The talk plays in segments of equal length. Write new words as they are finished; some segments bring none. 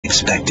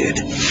expected.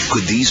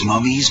 Could these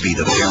mummies be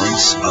the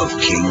parents of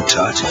King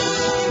Tut?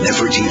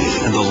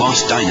 Nefertiti and the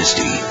Lost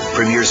Dynasty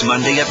premieres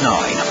Monday at 9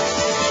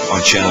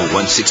 on Channel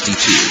 162,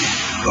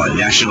 the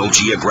National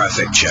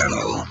Geographic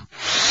Channel.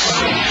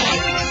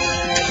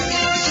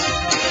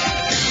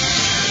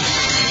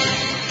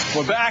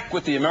 We're back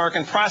with the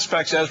American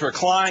Prospects, Ezra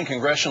Klein,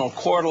 Congressional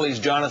Quarterly's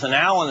Jonathan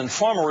Allen, and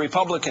former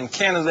Republican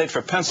candidate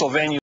for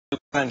Pennsylvania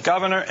Lieutenant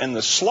Governor, and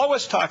the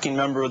slowest talking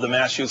member of the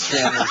Mass Youth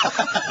family,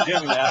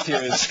 Jim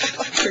Matthews.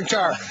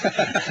 Guitar.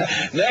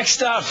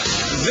 Next up,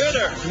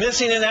 Vitter,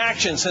 missing in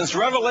action. Since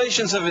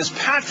revelations of his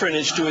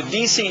patronage to a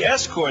D.C.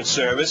 escort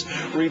service,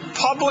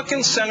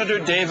 Republican Senator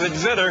David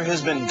Vitter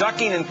has been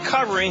ducking and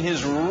covering.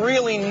 His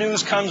really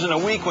news comes in a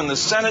week when the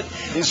Senate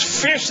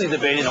is fiercely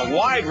debating a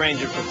wide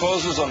range of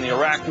proposals on the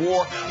Iraq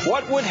War.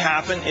 What would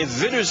happen if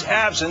Vitter's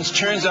absence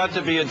turns out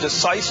to be a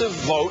decisive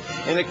vote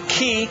in a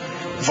key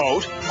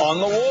vote on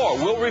the war?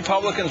 Will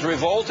Republicans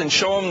revolt and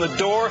show him the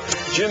door?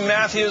 Jim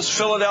Matthews,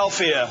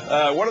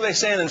 Philadelphia. What are they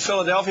saying in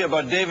Philadelphia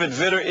about David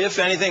Vitter, if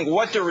anything?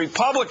 What do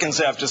Republicans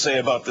have to say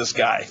about this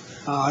guy?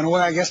 In a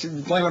way, I guess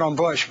you'd blame it on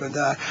Bush, but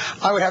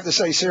I would have to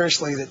say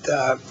seriously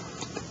that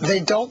they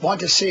don't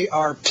want to see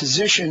our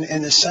position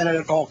in the Senate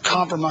at all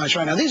compromised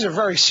right now. These are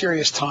very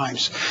serious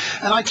times,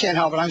 and I can't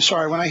help it. I'm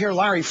sorry. When I hear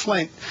Larry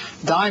Flint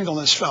dimed on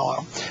this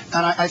fellow,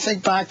 and I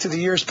think back to the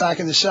years back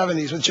in the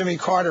 70s with Jimmy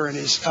Carter and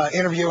his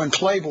interview in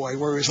Playboy,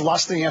 where he was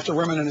lusting after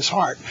women in his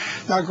heart.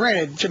 Now,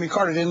 granted, Jimmy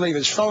Carter didn't leave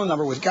his phone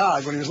number with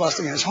God when he was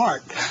lusting in his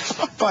heart,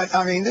 but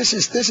I mean, this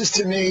is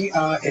to me,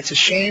 it's a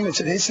shame. It's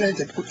an incident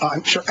that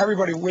I'm sure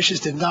everybody wishes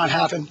did not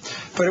happen,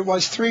 but it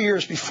was 3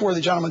 years before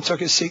the gentleman took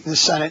his seat in the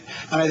Senate,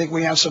 and I think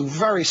we have some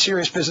very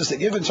serious business that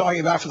you've been talking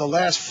about for the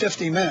last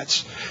 50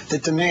 minutes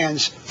that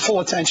demands full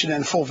attention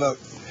and full vote.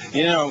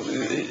 You know,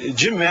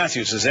 Jim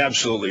Matthews is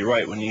absolutely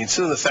right. When you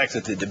consider the fact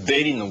that they're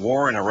debating the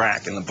war in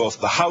Iraq in both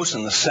the House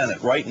and the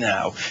Senate right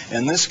now,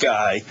 and this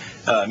guy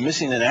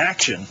missing in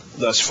action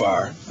thus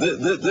far,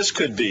 this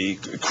could be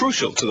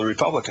crucial to the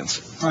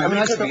Republicans. Right.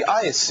 I mean,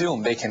 I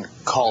assume they can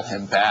call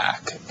him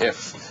back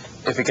if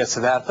it gets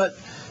to that, but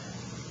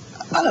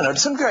I don't know. To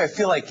some degree, I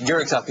feel like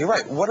you're exactly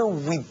right. What are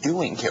we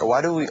doing here?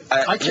 Why do we?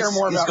 I care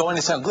more about. It's going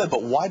to sound good,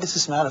 but why does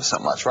this matter so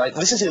much, right?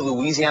 This is a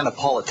Louisiana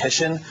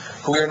politician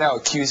who we are now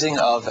accusing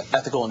of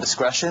ethical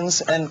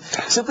indiscretions, and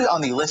simply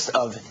on the list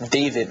of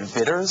David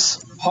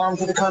Vitter's harm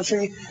to the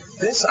country,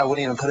 this I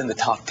wouldn't even put in the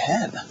top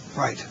 10.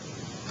 Right.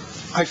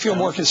 I feel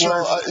more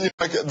concerned.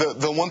 Well,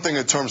 the one thing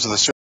in terms of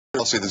the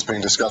policy that's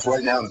being discussed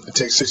right now, it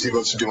takes 60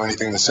 votes to do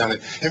anything in the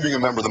Senate. Him being a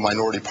member of the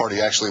minority party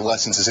actually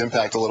lessens his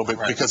impact a little bit,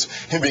 because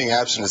him being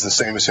absent is the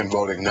same as him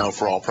voting no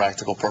for all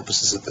practical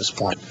purposes at this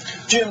point.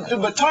 Jim,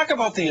 but talk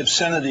about the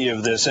obscenity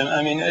of this. And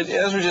I mean,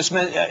 as we just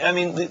mentioned, I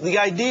mean, the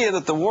idea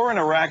that the war in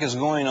Iraq is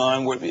going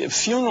on, where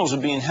funerals are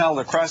being held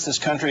across this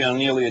country on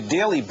nearly a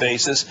daily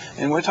basis,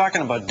 and we're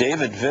talking about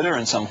David Vitter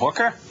and some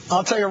hooker?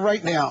 I'll tell you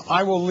right now,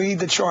 I will lead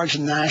the charge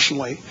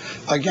nationally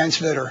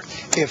against Vitter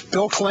if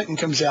Bill Clinton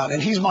comes out,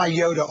 and he's my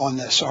Yoda on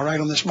this, all right,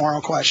 on this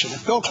moral question.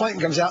 If Bill Clinton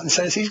comes out and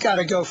says he's got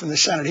to go from the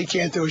Senate, he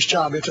can't do his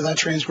job after that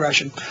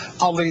transgression,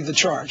 I'll lead the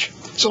charge.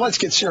 So let's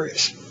get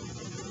serious.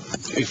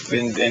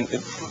 And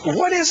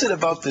what is it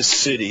about this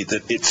city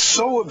that it's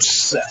so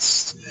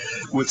obsessed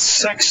with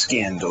sex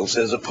scandals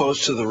as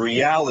opposed to the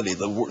reality,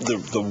 the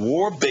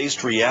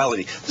war-based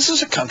reality? This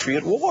is a country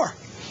at war.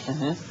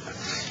 Mm-hmm.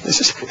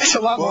 It's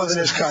a lot more than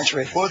this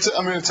country. Well,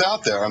 it's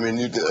out there. I mean,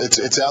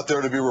 it's out there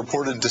to be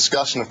reported and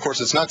discussed. And of course,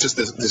 it's not just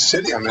the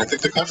city. I mean, I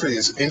think the country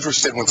is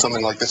interested when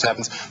something like this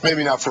happens.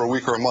 Maybe not for a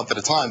week or a month at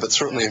a time, but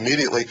certainly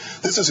immediately.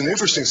 This is an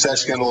interesting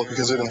sex scandal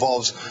because it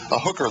involves a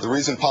hooker. The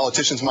reason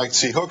politicians might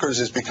see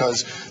hookers is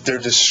because they're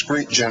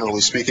discreet,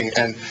 generally speaking,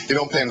 and you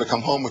don't pay them to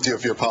come home with you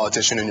if you're a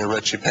politician and you're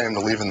rich. You pay them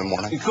to leave in the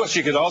morning. Of course,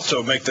 you could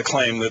also make the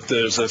claim that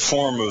there's a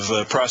form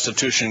of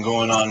prostitution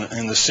going on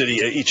in the city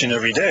each and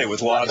every day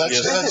with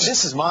lobbyists.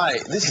 This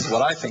is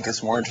what I think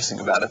is more interesting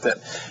about it, that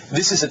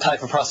this is the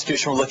type of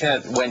prostitution we're looking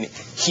at when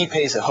he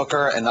pays a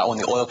hooker and not when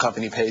the oil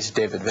company pays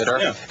David Vitter.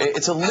 Yeah.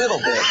 It's a little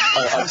bit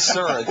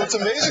absurd. What's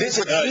amazing these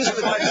are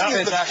the types of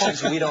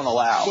transactions we don't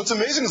allow. What's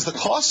amazing is the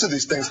cost of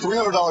these things.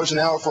 $300 an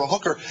hour for a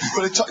hooker,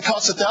 but it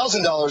costs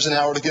 $1,000 an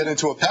hour to get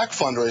into a PAC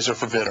fundraiser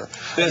for Vitter.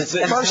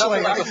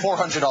 Personally, like a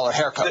 $400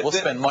 haircut. We'll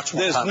spend much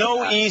more time. There's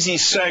no easy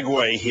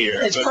segue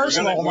here. It's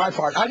personal on my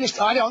part. I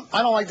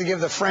don't like to give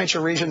the French a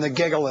reason to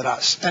giggle at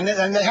us, and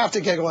they have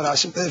to giggle at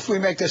us if we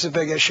make this a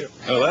big issue.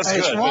 Oh, that's good.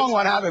 It's wrong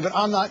what happened, but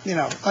I'm not,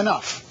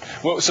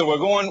 enough. Well, so we're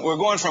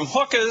going from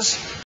hookers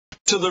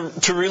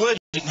to religion.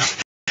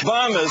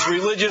 Obama's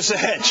religious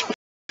edge.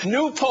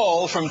 New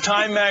poll from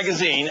Time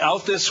magazine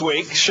out this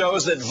week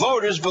shows that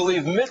voters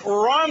believe Mitt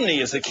Romney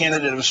is the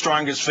candidate of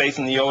strongest faith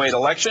in the 2008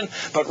 election,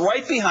 but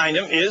right behind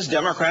him is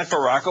Democrat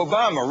Barack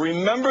Obama.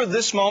 Remember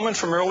this moment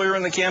from earlier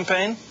in the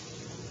campaign?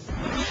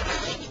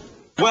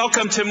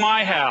 Welcome to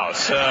my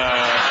house.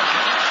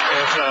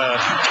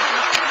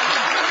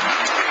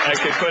 I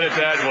could put it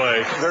that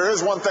way. There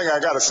is one thing I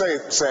got to say,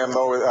 Sam,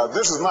 though.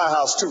 This is my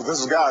house, too.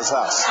 This is God's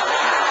house. So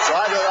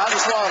I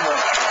just wanted to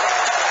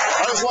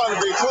I just wanted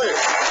to be clear.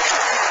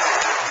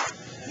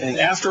 And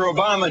after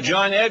Obama,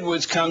 John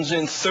Edwards comes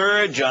in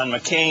third, John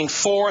McCain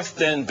fourth,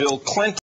 then Bill Clinton.